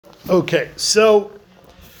Okay, so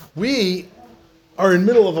we are in the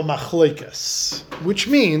middle of a machlekes, which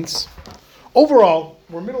means, overall,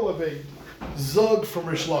 we're in the middle of a zug from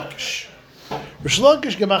Rish Lakish. Rish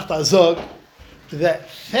Lakish gemacht a zug that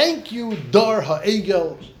thank you Dar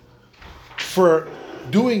HaEgel for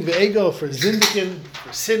doing the Egel, for zindikin,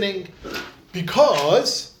 for sinning,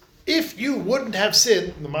 because if you wouldn't have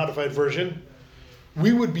sinned, in the modified version,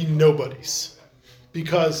 we would be nobodies.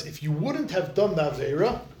 Because if you wouldn't have done the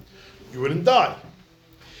Aveira, you wouldn't die.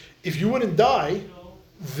 If you wouldn't die,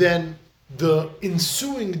 then the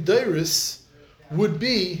ensuing Dairis would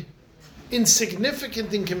be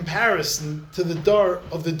insignificant in comparison to the Dar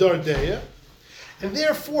of the Dar Deya. And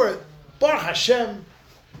therefore, Baruch Hashem,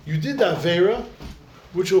 you did the Aveira,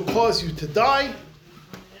 which will cause you to die,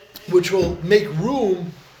 which will make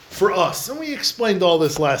room for us. And we explained all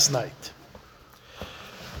this last night.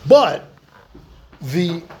 But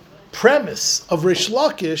the premise of Rish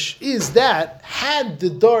Lakish is that had the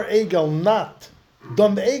Dar Egel not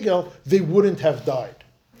done the Egel, they wouldn't have died.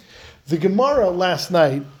 The Gemara last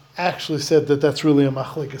night actually said that that's really a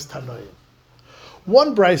machlekes Tanoim.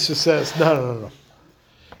 One brisa says, no.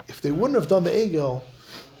 If they wouldn't have done the Egel,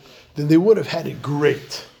 then they would have had it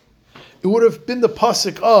great. It would have been the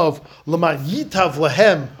pasuk of L'man yitav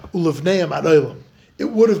lahem ulevneim ad olam. It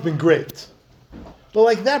would have been great. But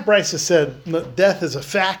like that brisa said, death is a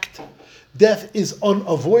fact. Death is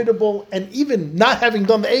unavoidable, and even not having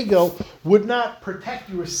done the Egel would not protect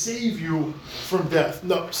you or save you from death.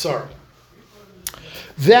 No, sorry.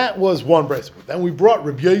 That was one brisa. Then we brought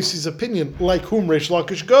Rabbi Yossi's opinion, like whom Rish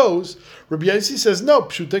Lakish goes. Rabbi Yossi says, no,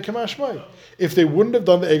 pshutei kamashmai. If they wouldn't have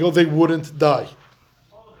done the Egel, they wouldn't die.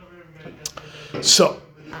 So,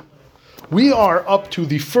 we are up to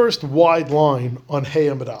the first wide line on Hey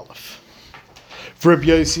Amid Aleph. Rabbi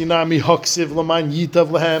Yossi nami haksiv l'man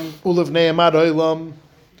yitav lehem ulevneim ad olam.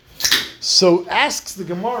 So asks the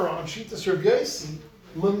Gemara on Shitas Rabbi Yossi,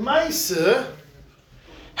 l'maisa,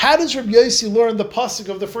 how does Rabbi Yossi learn the pasuk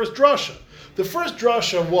of the first drasha? The first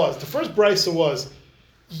brisa was,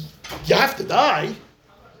 you have to die.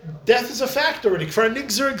 Death is a fact already. For a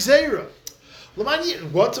nigzer gzeira.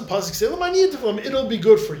 What's a pasuk say? It'll be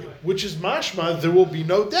good for you, which is mashma. There will be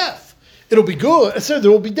no death. It'll be good. I said there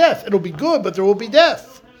will be death. It'll be good, but there will be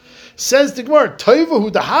death. Says the Gemara, Toivahu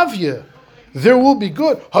dahavya, there will be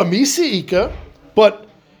good. Hamisi ika, but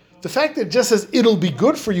the fact that it just says it'll be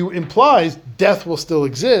good for you implies death will still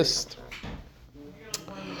exist.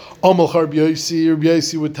 Amal Rabbi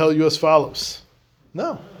Yossi would tell you as follows: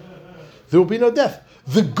 no, there will be no death.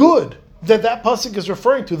 The good that pasuk is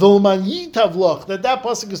referring to, the l'man yitav lach that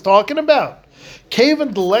pasuk is talking about,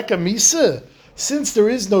 kevan deleka misa. Since there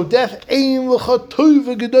is no death, there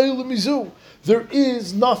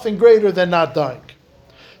is nothing greater than not dying.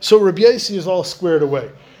 So Rabbi Yossi is all squared away.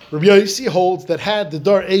 Rabbi Yossi holds that had the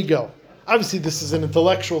Dar Egel, obviously this is an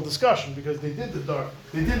intellectual discussion because they did the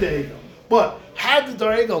Egel, but had the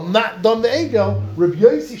Dar Egel not done the Egel, Rabbi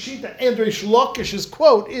Yossi Shita and Rish Lakish's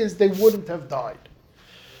quote is they wouldn't have died.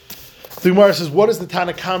 The Gemara says, what does the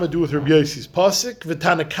Tanakama do with Rabbi Yossi's pasuk?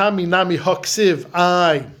 V'Tanakami nami haksiv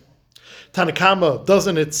ay. Tanakama,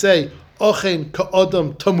 doesn't it say, Ochen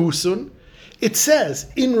ka'adam tamusun? It says,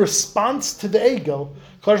 in response to the Egel,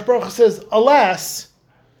 Kadosh Baruch Hu says, alas,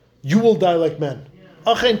 you will die like men.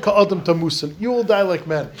 Ochen ka'adam tamusun, you will die like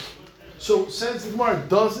men. So, says the Gemara,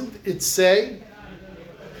 doesn't it say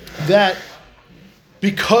that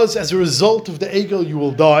because as a result of the Egel you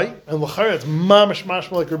will die, and l'chara it's mamash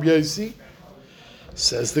mashma like Rabbi Yossi?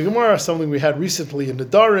 Says the Gemara, something we had recently in the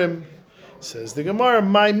Darim. Says the Gemara,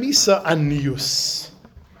 my misa anius.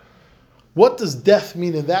 What does death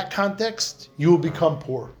mean in that context? You will become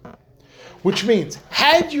poor. Which means,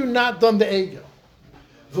 had you not done the Egel,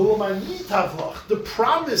 the l'man yitavlach, the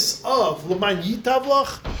promise of l'man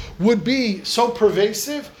yitavlach would be so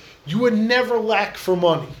pervasive, you would never lack for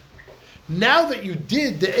money. Now that you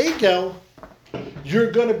did the Egel,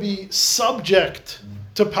 you're going to be subject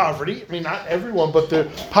to poverty. I mean, not everyone, but the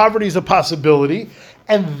poverty is a possibility.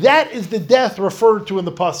 And that is the death referred to in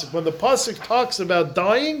the pasuk. When the pasuk talks about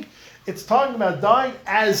dying, it's talking about dying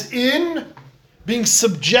as in being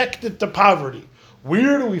subjected to poverty.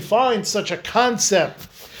 Where do we find such a concept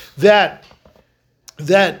that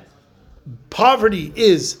poverty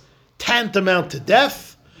is tantamount to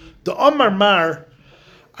death? The Amar Mar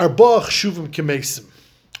Arba'ach Shuvim Kemesim.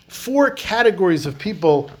 4 categories of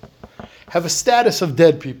people have a status of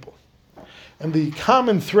dead people. And the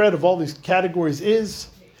common thread of all these categories is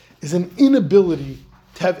an inability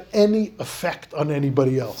to have any effect on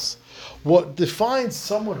anybody else. What defines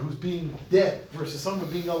someone who's being dead versus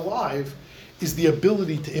someone being alive is the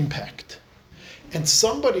ability to impact. And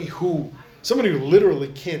somebody who literally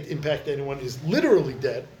can't impact anyone is literally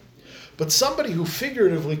dead, but somebody who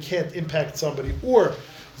figuratively can't impact somebody, or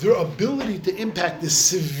their ability to impact is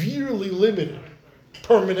severely limited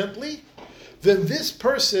permanently, then this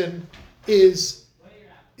person is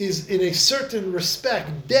in a certain respect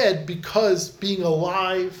dead, because being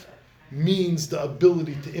alive means the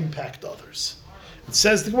ability to impact others. It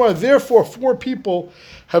says the Gemara, therefore 4 people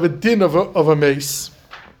have a din of a mace,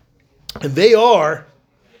 and they are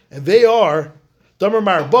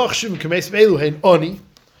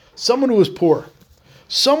someone who is poor,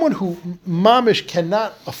 someone who mamish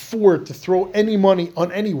cannot afford to throw any money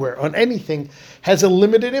on anywhere, on anything, has a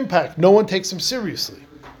limited impact. No one takes him seriously.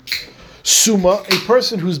 Suma, a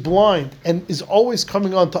person who's blind and is always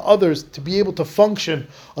coming on to others to be able to function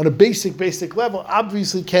on a basic level,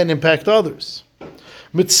 obviously can impact others.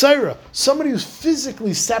 Mitzaira, somebody who's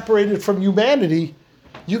physically separated from humanity,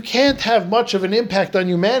 you can't have much of an impact on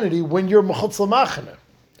humanity when you're machutz l'machane.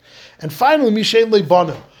 And finally, mishein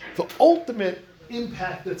leibanim, the ultimate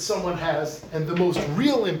impact that someone has, and the most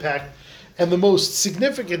real impact, and the most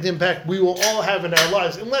significant impact we will all have in our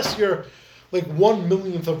lives, unless you're like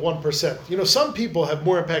 1/1,000,000th of 1%. Some people have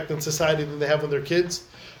more impact on society than they have on their kids,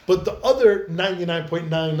 but the other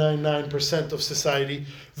 99.999% of society,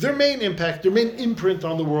 their main impact, their main imprint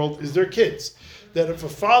on the world is their kids. That if a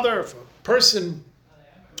person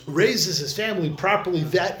raises his family properly,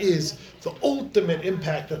 that is the ultimate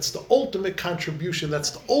impact, that's the ultimate contribution, that's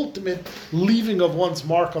the ultimate leaving of one's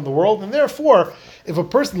mark on the world. And therefore, if a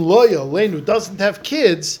person loya lenu doesn't have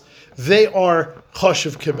kids, they are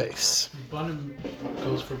chashuv kemes. Banim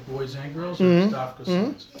goes for boys and girls, or dafka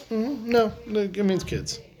sons? No, it means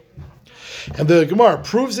kids. And the Gemara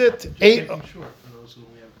proves it. Short for those who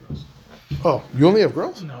only have girls. Oh, you only have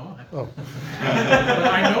girls? No. Oh. But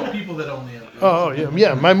I know people that only have girls. Oh,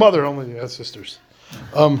 yeah. My mother only has sisters.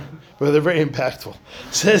 But they're very impactful.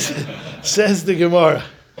 Says the Gemara.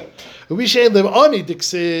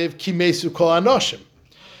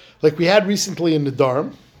 Like we had recently in the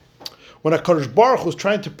Dharm, when HaKadosh Baruch was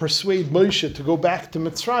trying to persuade Moshe to go back to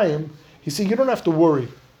Mitzrayim, he said, you don't have to worry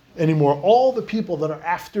anymore. All the people that are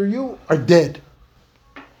after you are dead.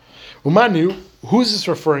 Umanu, who's this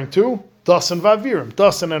referring to? Dasan Vavirim,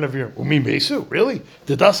 Dasan and Avirim. Umi Mesu, really?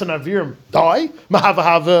 Did Dasan and Avirim die?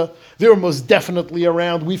 Mahavahava, they were most definitely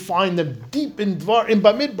around. We find them deep in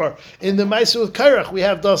Bamidbar. In the Maisu with Kairach, we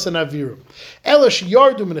have Dasan and Avirim. Elish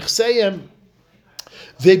Yardum and Chseyem,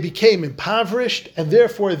 they became impoverished, and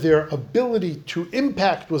therefore their ability to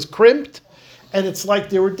impact was crimped, and it's like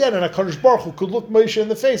they were dead. And HaKadosh Baruch Hu could look Moshe in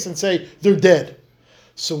the face and say, they're dead.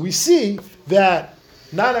 So we see that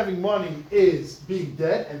not having money is being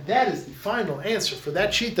dead, and that is the final answer for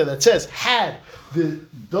that shita that says, had the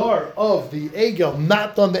dar of the Egel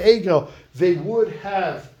not done the Egel, they would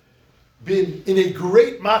have been in a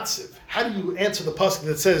great matziv. How do you answer the pasuk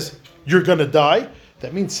that says, you're going to die?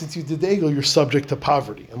 That means since you did the Egel, you're subject to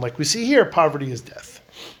poverty. And like we see here, poverty is death.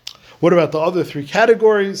 What about the other 3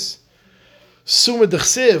 categories? Suma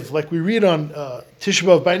d'chsiv, like we read on Tisha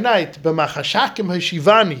B'Av by night, b'machashakim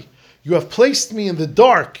hashivani, you have placed me in the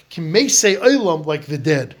dark, kimesei olam, like the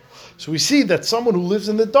dead. So we see that someone who lives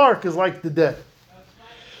in the dark is like the dead.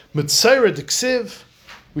 Mitzayra d'chsiv,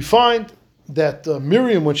 we find that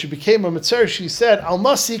Miriam, when she became a Mitzayra, she said, Al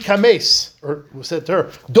nasi kames, or said to her,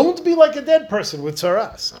 don't be like a dead person with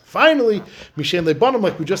tzaras. Finally, Mishen Lebanim,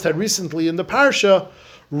 like we just had recently in the Parsha,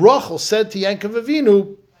 Rachel said to Yaakov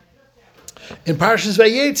Avinu, in Parshas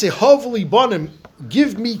Vayetze, Hovli Banim,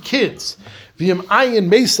 give me kids. V'yim ayin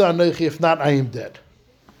mesa anochi, if not, I am dead.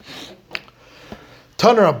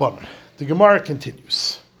 Taner Rabbanan. The Gemara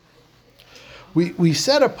continues. We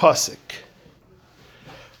said a pasuk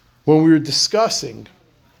when we were discussing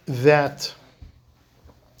that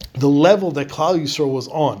the level that Klal Yisrael was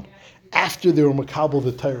on after they were makabel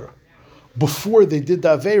the Torah, before they did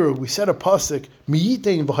the Aveira, we said a pasuk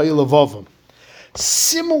miyitein v'hayelavavim.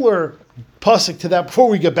 Similar pasuk to that. Before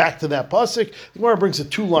we get back to that pasuk, the Gemara brings a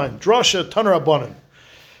 2-line drasha Taner Rabbanan.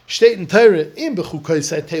 Shteit in Torah im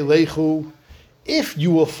b'chukosei telechu, if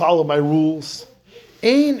you will follow my rules,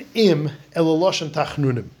 ein im elaloshen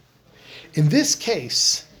tachnunim. In this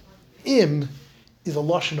case, im is a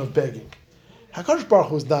lashon of begging. HaKadosh Baruch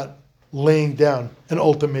Hu is not laying down an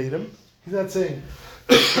ultimatum. He's not saying,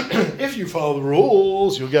 if you follow the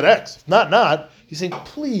rules, you'll get X. If not. He's saying,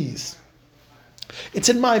 please. It's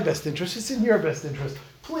in my best interest. It's in your best interest.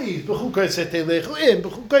 Please.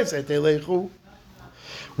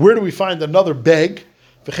 Where do we find another beg?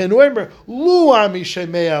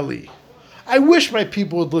 I I wish my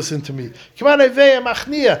people would listen to me.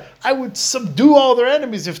 I would subdue all their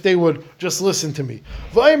enemies if they would just listen to me.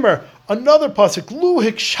 Vaymer, another pasuk,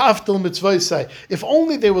 luhik shavtel mitzvosai. If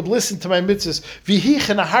only they would listen to my mitzvahs.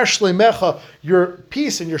 V'hichen ahar shleimecha, your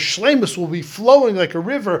peace and your shleimus will be flowing like a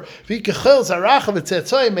river. V'ikechel zaracha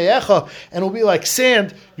v'tzetzai me'echa, and it will be like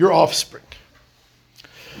sand, your offspring.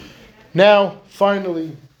 Now,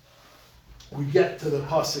 finally, we get to the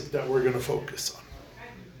pasuk that we're going to focus on.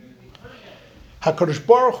 HaKadosh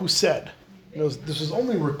Baruch Hu said, this was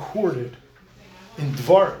only recorded in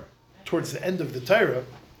Dvarim, towards the end of the Torah,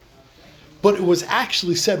 but it was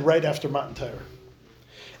actually said right after Matan Torah.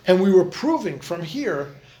 And we were proving from here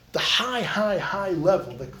the high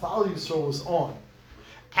level that Klal Yisrael was on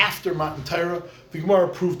after Matan Torah. The Gemara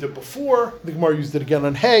proved it before. The Gemara used it again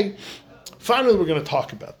on Hay. Finally, we're going to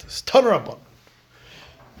talk about this. Tan Rabban.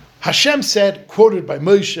 Hashem said, quoted by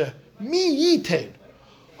Moshe, Mi yitain.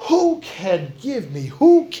 Who can give me,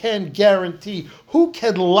 who can guarantee, who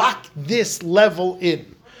can lock this level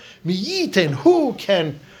in? Mi yitain, who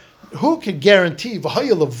can guarantee,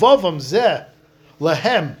 v'haya levavam zeh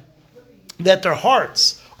lehem, that their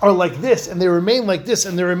hearts are like this, and they remain like this,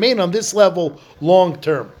 and they remain on this level long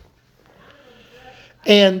term.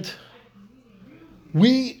 And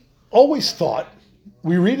we always thought,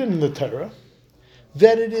 we read it in the Torah,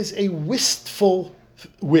 that it is a wistful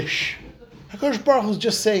wish. HaKadosh Baruch Hu is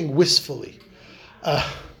just saying wistfully.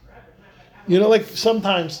 Like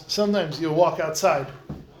sometimes you'll walk outside,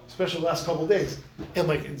 especially the last couple of days, and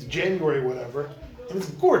like it's January or whatever, and it's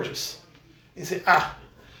gorgeous. You say,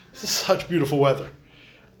 this is such beautiful weather.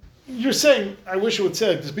 You're saying, I wish it would say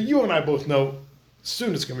like this, but you and I both know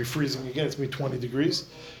soon it's going to be freezing again, it's going to be 20 degrees.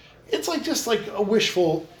 It's just like a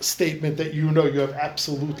wishful statement that you have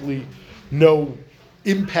absolutely no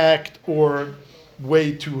impact or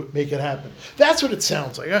way to make it happen. That's what it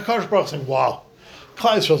sounds like. HaKadosh Baruch Hu saying, wow,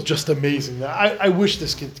 Klal Yisrael is just amazing. I wish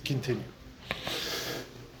this could continue.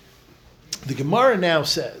 The Gemara now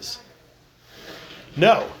says,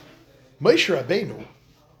 no, Moshe Rabbeinu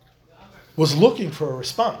was looking for a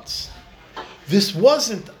response. This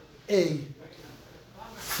wasn't a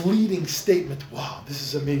fleeting statement, wow, this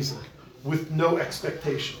is amazing, with no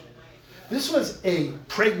expectation. This was a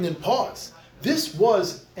pregnant pause. This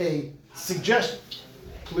was a suggestion.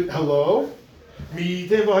 Hello? Who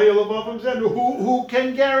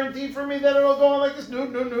can guarantee for me that it'll go on like this?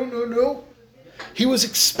 No. He was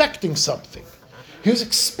expecting something. He was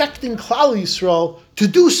expecting Klal Yisrael to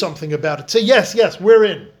do something about it. Say, yes, we're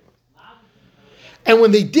in. And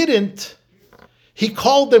when they didn't, he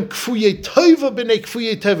called them Kfuyei Tova b'nei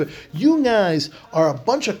Kfuyei Tova. You guys are a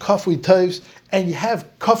bunch of Kfuyei Tovs, and you have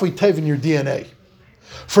Kfuyei Tov in your DNA.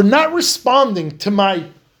 For not responding to my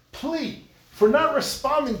plea, for not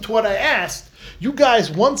responding to what I asked, you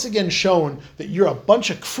guys once again shown that you're a bunch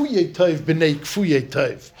of Kfuyei Tov b'nei Kfuyei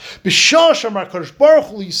Tov. B'shah shamar HaKadosh Baruch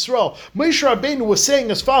Hu Yisrael, Moshe Rabbeinu was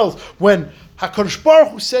saying as follows, when HaKadosh Baruch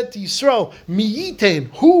Hu said to Yisrael, Mi yitain,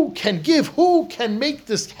 who can give, who can make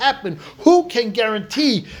this happen, who can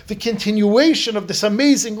guarantee the continuation of this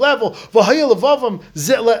amazing level, V'haya levavam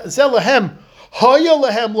zeh lehem, haya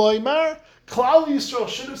lehem loymar, Klal Yisrael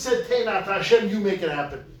should have said, Teinat Hashem, you make it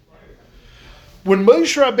happen. When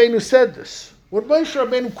Moshe Rabbeinu said this, when Moshe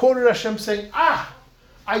Rabbeinu quoted Hashem saying, I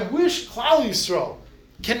wish Klal Yisrael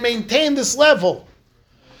can maintain this level,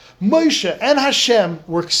 Moshe and Hashem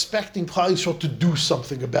were expecting Klal Yisrael to do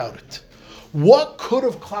something about it. What could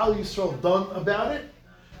have Klal Yisrael done about it?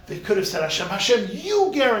 They could have said, Hashem,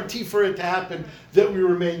 you guarantee for it to happen that we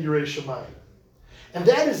remain Yirei Shamayim. And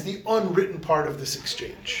that is the unwritten part of this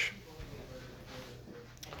exchange,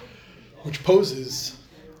 which poses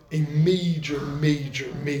a major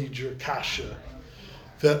kasha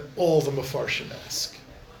that all the Mefarshim ask.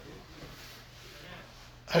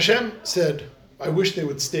 Hashem said, I wish they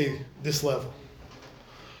would stay this level.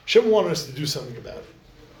 Hashem wanted us to do something about it.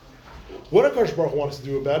 What HaKadosh Baruch Hu wanted us to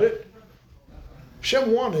do about it?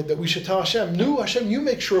 Hashem wanted that we should tell Hashem, no, Hashem, you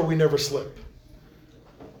make sure we never slip.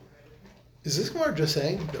 Is this Gemara just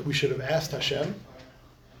saying that we should have asked Hashem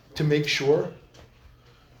to make sure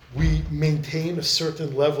we maintain a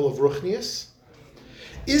certain level of ruchnius?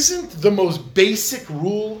 Isn't the most basic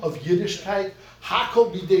rule of Yiddishkeit,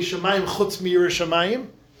 Hakol b'dei Shamayim chutz mi'yirei Shamayim?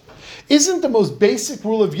 Isn't the most basic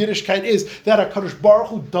rule of Yiddishkeit is that HaKadosh Baruch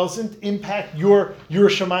Hu doesn't impact your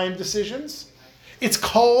Shamayim decisions? It's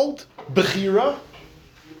called Bechira.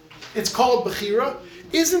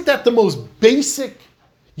 Isn't that the most basic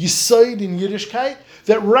Yisoid in Yiddishkeit?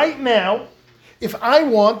 That right now, if I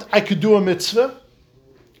want, I could do a mitzvah.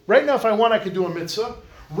 Right now, if I want, I could do a mitzvah.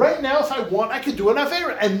 Right now, if I want, I could do an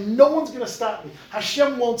Avera, and no one's going to stop me.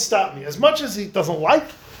 Hashem won't stop me. As much as he doesn't like,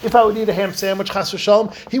 if I would eat a ham sandwich, chas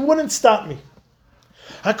v'shalom, he wouldn't stop me.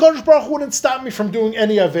 HaKadosh Baruch Hu wouldn't stop me from doing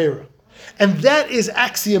any Avera. And that is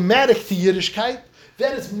axiomatic to Yiddishkeit.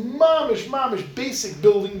 That is mamish, basic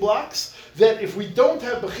building blocks, that if we don't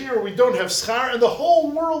have Bechira, we don't have Schar, and the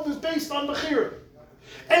whole world is based on Bechira.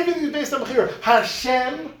 Everything is based on Bechira.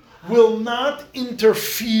 Hashem will not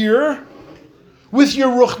interfere with your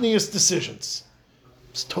ruchnius decisions.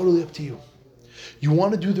 It's totally up to you. You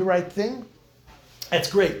want to do the right thing? That's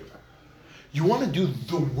great. You want to do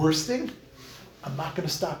the worst thing? I'm not going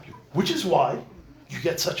to stop you. Which is why you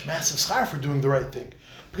get such massive schar for doing the right thing.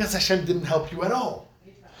 Because Hashem didn't help you at all.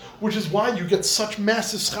 Which is why you get such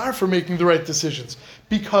massive schar for making the right decisions.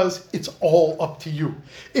 Because it's all up to you.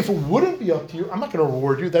 If it wouldn't be up to you, I'm not going to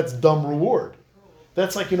reward you. That's dumb reward.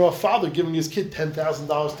 That's like, a father giving his kid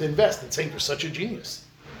 $10,000 to invest and saying you're such a genius.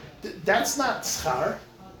 That's not schar.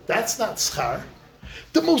 That's not schar.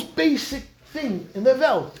 The most basic thing in the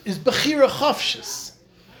Welt is Bechira Chavshis.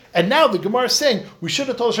 And now the Gemara is saying, we should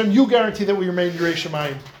have told Hashem, you guarantee that we remain Yerei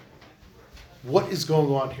Shamayim. What is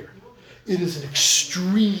going on here? It is an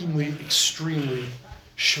extremely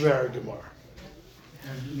schwer Gemara.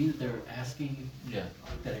 Does it mean that they're asking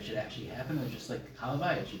that it should actually happen, or just like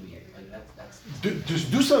Halavai it should be? Like that's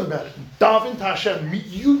Just do something about it. Daven to Hashem,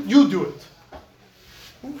 you do it.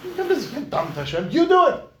 Daven to Hashem, you do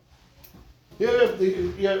it.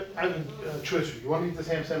 I have a choice. You want to eat this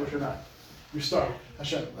ham sandwich or not? You're starving.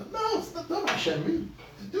 Hashem. No, it's not Hashem. You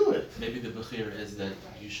do it. Maybe the Bechira is that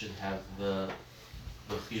you should have the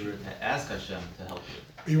Bechira to ask Hashem to help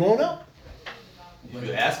you. You won't help? If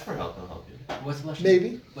you ask for help, he'll help you. What's Lashon?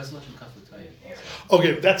 Maybe. What's Lashon Kafut Tayyib?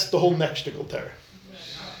 Okay, that's the whole next shtickle terror.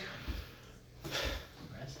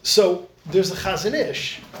 So there's a Chazon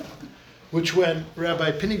Ish, which when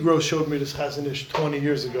Rabbi Pinny Gross showed me this Chazon Ish 20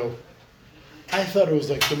 years ago, I thought it was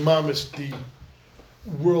like the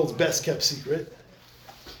world's best kept secret.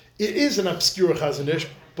 It is an obscure Chazon Ish,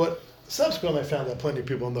 but subsequently I found that plenty of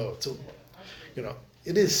people know it. So,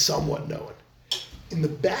 it is somewhat known. In the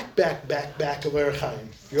back of Orach Chaim,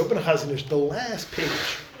 you open a Chazon Ish, the last page,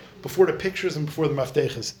 before the pictures and before the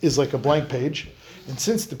mafteches, is like a blank page. And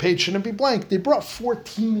since the page shouldn't be blank, they brought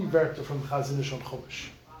 14 verta from the Chazon Ish on Chumash.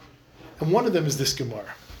 And one of them is this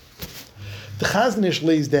Gemara. The Chazon Ish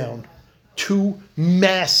lays down two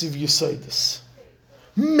massive Yesodis.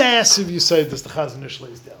 Massive Yesodis the Chazon Ish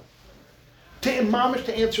lays down. To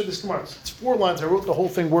answer this Gemara. It's 4 lines. I wrote the whole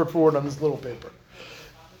thing word for word on this little paper.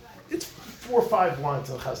 It's 4 or 5 lines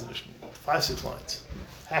in the Chazon Ish. 5, 6 lines.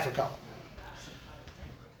 Half a column.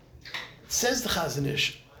 It says the Chazon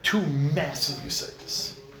Ish, 2 massive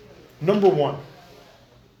Yesodis. Number 1.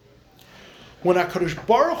 When HaKadosh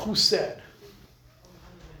Baruch Hu said,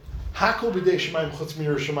 Hakol b'dei Shemayim chutz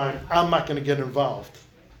mi'Yirei Shamayim, I'm not going to get involved.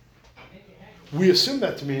 We assume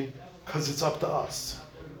that to mean because it's up to us.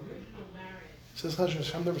 Says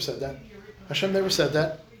Hashem never said that. Hashem never said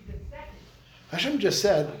that. Hashem just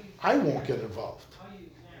said, I won't get involved.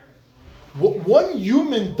 What one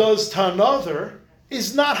human does to another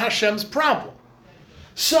is not Hashem's problem.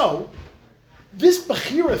 So, this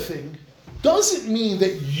Bechira thing doesn't mean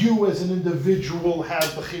that you as an individual have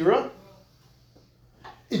Bechira.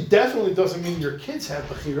 It definitely doesn't mean your kids have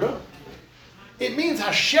Bechira. It means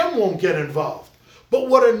Hashem won't get involved. But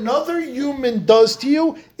what another human does to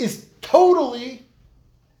you is totally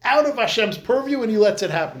out of Hashem's purview and he lets it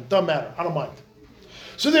happen. Doesn't matter. I don't mind.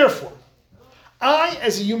 So therefore, I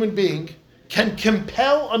as a human being can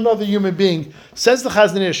compel another human being, says the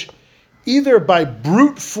Chazon Ish, either by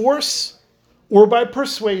brute force or by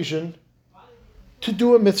persuasion to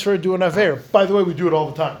do a mitzvah or do an aver. By the way, we do it all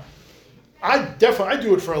the time. I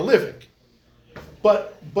do it for a living.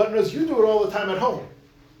 But as you do it all the time at home,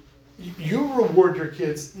 you reward your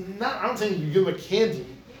kids. I'm not saying you give them a candy,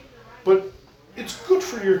 but it's good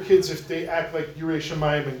for your kids if they act like Yerei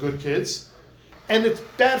Shamayim and good kids, and it's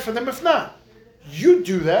bad for them if not. You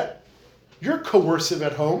do that. You're coercive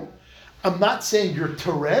at home. I'm not saying you're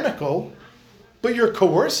tyrannical, but you're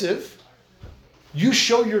coercive. You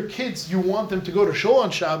show your kids you want them to go to shul on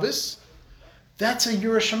Shabbos. That's a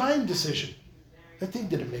Yerei Shamayim decision that they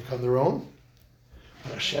didn't make on their own.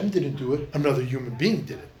 But Hashem didn't do it. Another human being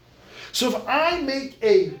did it. So if I make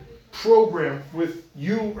a program with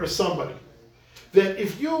you or somebody that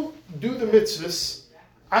if you do the mitzvahs,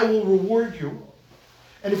 I will reward you,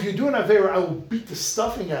 and if you do an avera, I will beat the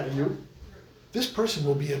stuffing out of you, this person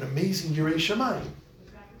will be an amazing Yerei Shamayim.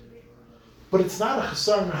 But it's not a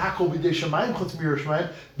chasar hakol b'dei Shamayim chutz mi'Yirei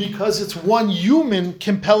Shamayim because it's one human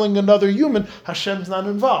compelling another human. Hashem's not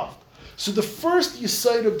involved. So the first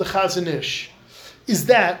yesod of the Chazon Ish is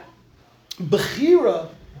that Bechira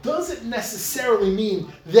doesn't necessarily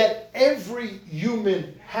mean that every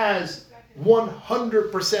human has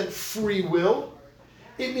 100% free will.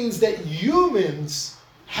 It means that humans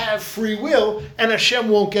have free will and Hashem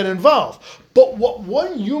won't get involved. But what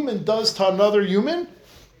one human does to another human,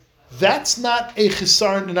 that's not a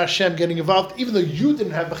chisaron in Hashem getting involved, even though you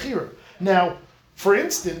didn't have Bechira. Now, for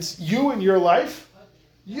instance, you in your life,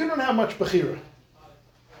 you don't have much Bechira.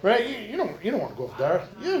 Right? You don't want to go up there.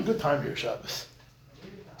 You have a good time here, Shabbos.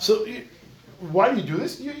 So why do you do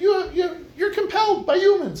this? You're compelled by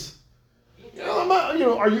humans. Are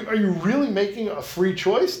you really making a free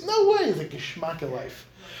choice? No way. It's like a geschmack of life.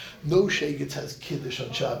 No Shagitz has Kiddush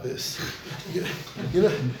on Shabbos.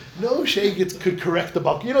 No Shagitz could correct the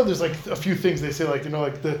Balkai. There's like a few things they say, like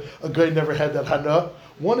a guy never had that Hana.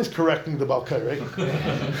 One is correcting the Balkai, right?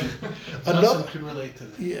 Another could relate to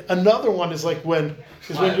that. Yeah, another one is like when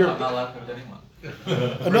you're. I'm not laughing at anyone.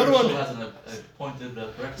 Another one has an appointed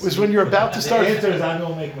correction. is when you're about to start. The answer is I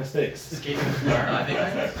don't make mistakes.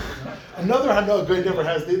 Another Hana a guy never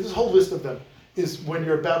has. There's a whole list of them. Is when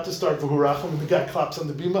you're about to start V'hurachim and the guy claps on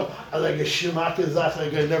the bima. I like a shemaka zach. I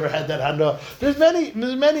never had that Hana. There's many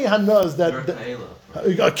Hanas that.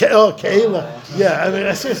 Keila. Yeah, I mean,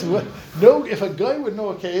 I say no. If a guy would know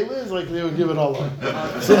what Keila is, like they would give it all up.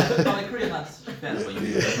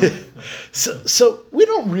 So we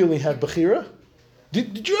don't really have Bechira.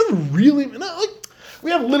 Did you ever really?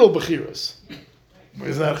 We have little Bechiras.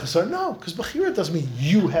 Is that a chesar? No, because Bechira doesn't mean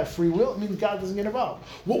you have free will. It means God doesn't get involved.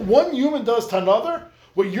 What one human does to another,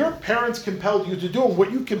 what your parents compelled you to do, and what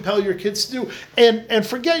you compel your kids to do, and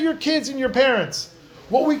forget your kids and your parents.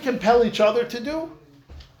 What we compel each other to do,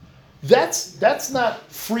 that's not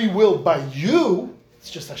free will by you. It's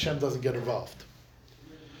just Hashem doesn't get involved.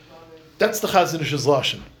 That's the Chazon Ish's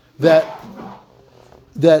lashon. That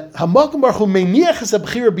Hamakom Baruch Hu meiniach es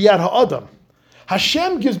Bechira biyad ha'adam.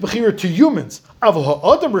 Hashem gives Bechira to humans. Aval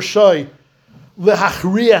ha'adam r'shai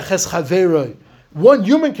lehachriach es chaveroi. One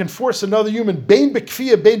human can force another human, bein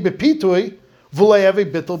bekfiyah, bein bepitui, v'lo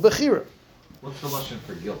yaveh bittul Bechira. What's the lesson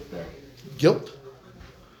for guilt there? Guilt?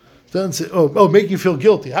 Doesn't say, make you feel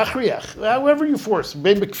guilty. Hachriach. However you force.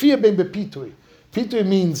 Bein bekfiyah, bein bepitui. Pitui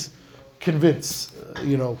means convince,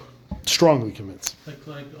 strongly convince.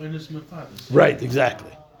 Like Oinus Mephatis. Right,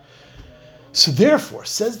 exactly. So therefore,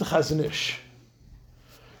 says the Chazon Ish,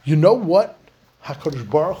 you know what HaKadosh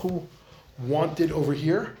Baruch Hu wanted over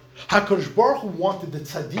here? HaKadosh Baruch Hu wanted the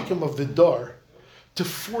tzaddikim of the Dar to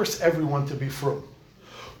force everyone to be frum.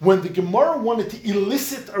 When the Gemara wanted to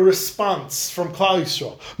elicit a response from Klal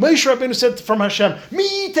Yisrael, Moshe Rabbeinu said from Hashem, Mi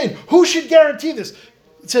yitain, who should guarantee this?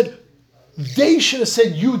 It said, they should have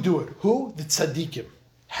said, you do it. Who? The tzaddikim.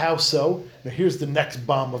 How so? Now here's the next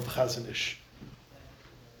bomb of the Chazon Ish.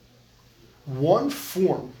 One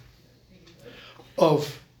form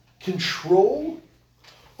of control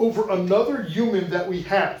over another human that we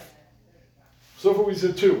have. So far we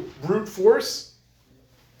said two. Brute force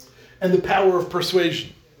and the power of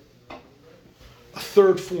persuasion. A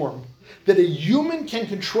third form. That a human can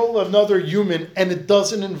control another human and it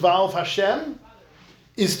doesn't involve Hashem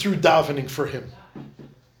is through davening for him.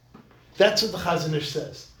 That's what the Chazon Ish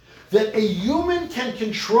says. That a human can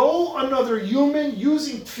control another human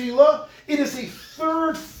using tefillah. It is a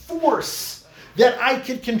third force that I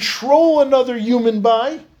can control another human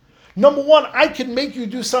by. Number one, I can make you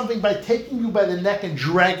do something by taking you by the neck and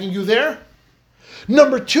dragging you there.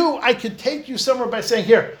 Number two, I could take you somewhere by saying,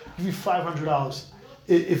 here, I'll give you $500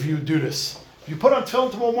 if you do this. If you put on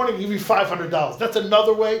tefillin tomorrow morning, I'll give you $500. That's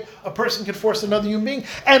another way a person can force another human being.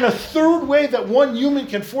 And a third way that one human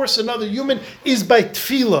can force another human is by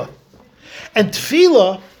tefillah. And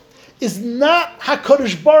tefillah is not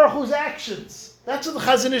HaKadosh Baruch Hu's actions. That's what the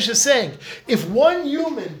Chazon Ish is saying. If one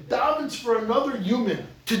human davens for another human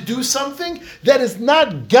to do something, that is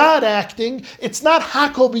not God acting. It's not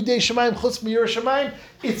Hakol b'dei Shemayim chutz miyirah Shemayim.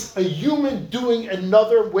 It's a human doing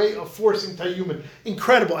another way of forcing to a human.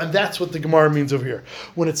 Incredible. And that's what the Gemara means over here.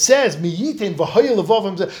 When it says, Mi yitain v'haya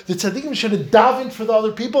levavim, the tzaddikim should have davened for the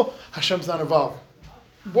other people, Hashem's not involved.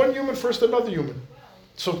 One human first another human.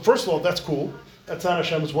 So first of all, that's cool. That's not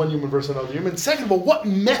Hashem, it's one human versus another human. Second of all, what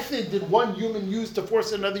method did one human use to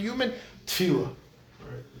force another human? Tefillah.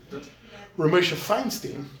 Ramesha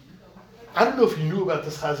Feinstein, I don't know if you knew about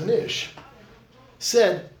this Chazon Ish,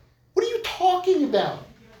 said, what are you talking about?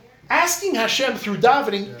 Asking Hashem through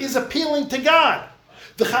davening is appealing to God.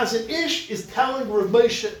 The Chazon Ish is telling Rav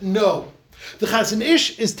Moshe no. The Chazon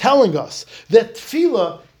Ish is telling us that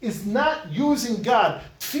tefillah is not using God.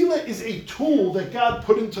 Tefillah is a tool that God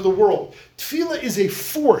put into the world. Tefillah is a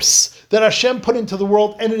force that Hashem put into the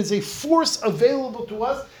world, and it is a force available to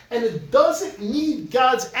us, and it doesn't need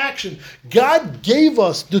God's action. God gave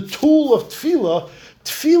us the tool of tefillah.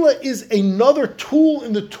 Tefillah is another tool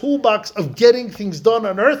in the toolbox of getting things done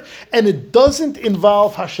on earth, and it doesn't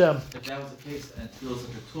involve Hashem. If that was the case and tefillah is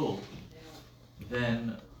a tool,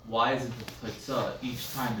 then why isn't the tefillah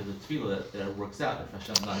each time there's a tefillah that it works out if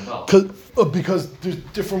Hashem's not involved? Because there's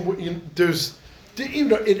different,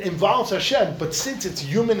 it involves Hashem, but since it's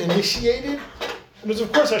human initiated, because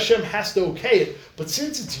of course Hashem has to okay it, but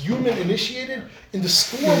since it's human initiated, in the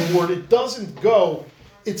scoreboard it doesn't go.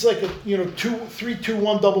 It's like a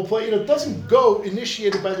 3-2-1 double play. It doesn't go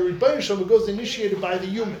initiated by the Rebbeinu Shalom. It goes initiated by the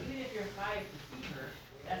human.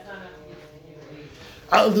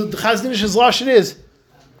 The Chazon Ish's lashon is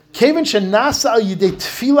Kevin shenasa al yidei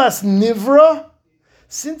tfilas nivra.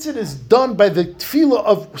 Since it is done by the tefillah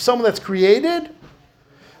of someone that's created,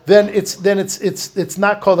 then it's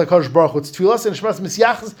not called a Kodesh Baruch Hu. It's tefillas and shmas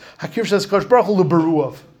misyachas hakir shas Kodesh Baruch Hu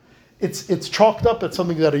leberuav. It's chalked up as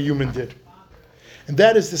something that a human did. And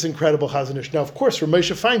that is this incredible Chazon Ish. Now, of course,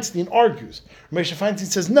 Ramesha Feinstein argues. Ramesha Feinstein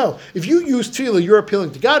says, no, if you use tefillah, you're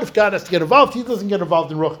appealing to God. If God has to get involved, he doesn't get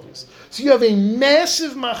involved in ruchnius. So you have a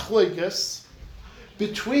massive machlokes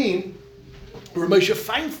between Ramesha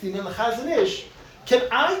Feinstein and the Chazon Ish. Can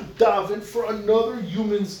I daven for another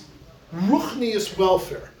human's ruchnius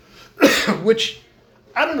welfare? Which,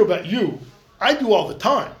 I don't know about you, I do all the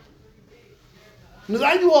time. Because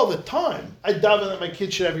I do all the time. I daven that my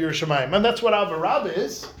kids should have Yerushalayim. And that's what Avarabba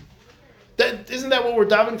is. Isn't that what we're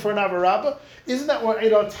davening for in Avarabba? Isn't that what,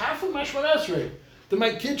 it's half of Mashman Esrei, that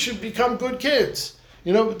my kids should become good kids.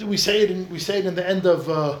 We say it in the end of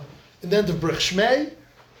Brich Shmei.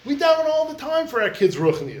 We daven all the time for our kids'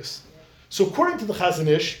 ruchnius. So according to the Chazon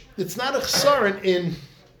Ish, it's not a chsaron in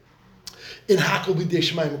Hakel B'dei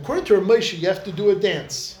Shemayim. According to Ramesha, you have to do a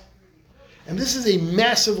dance. And this is a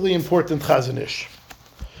massively important Chazon Ish.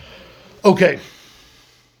 Okay.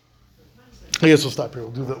 I guess we'll stop here.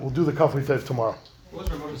 We'll do the Kafli Fev tomorrow. What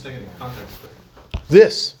was Ramon saying in context?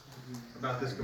 This. About this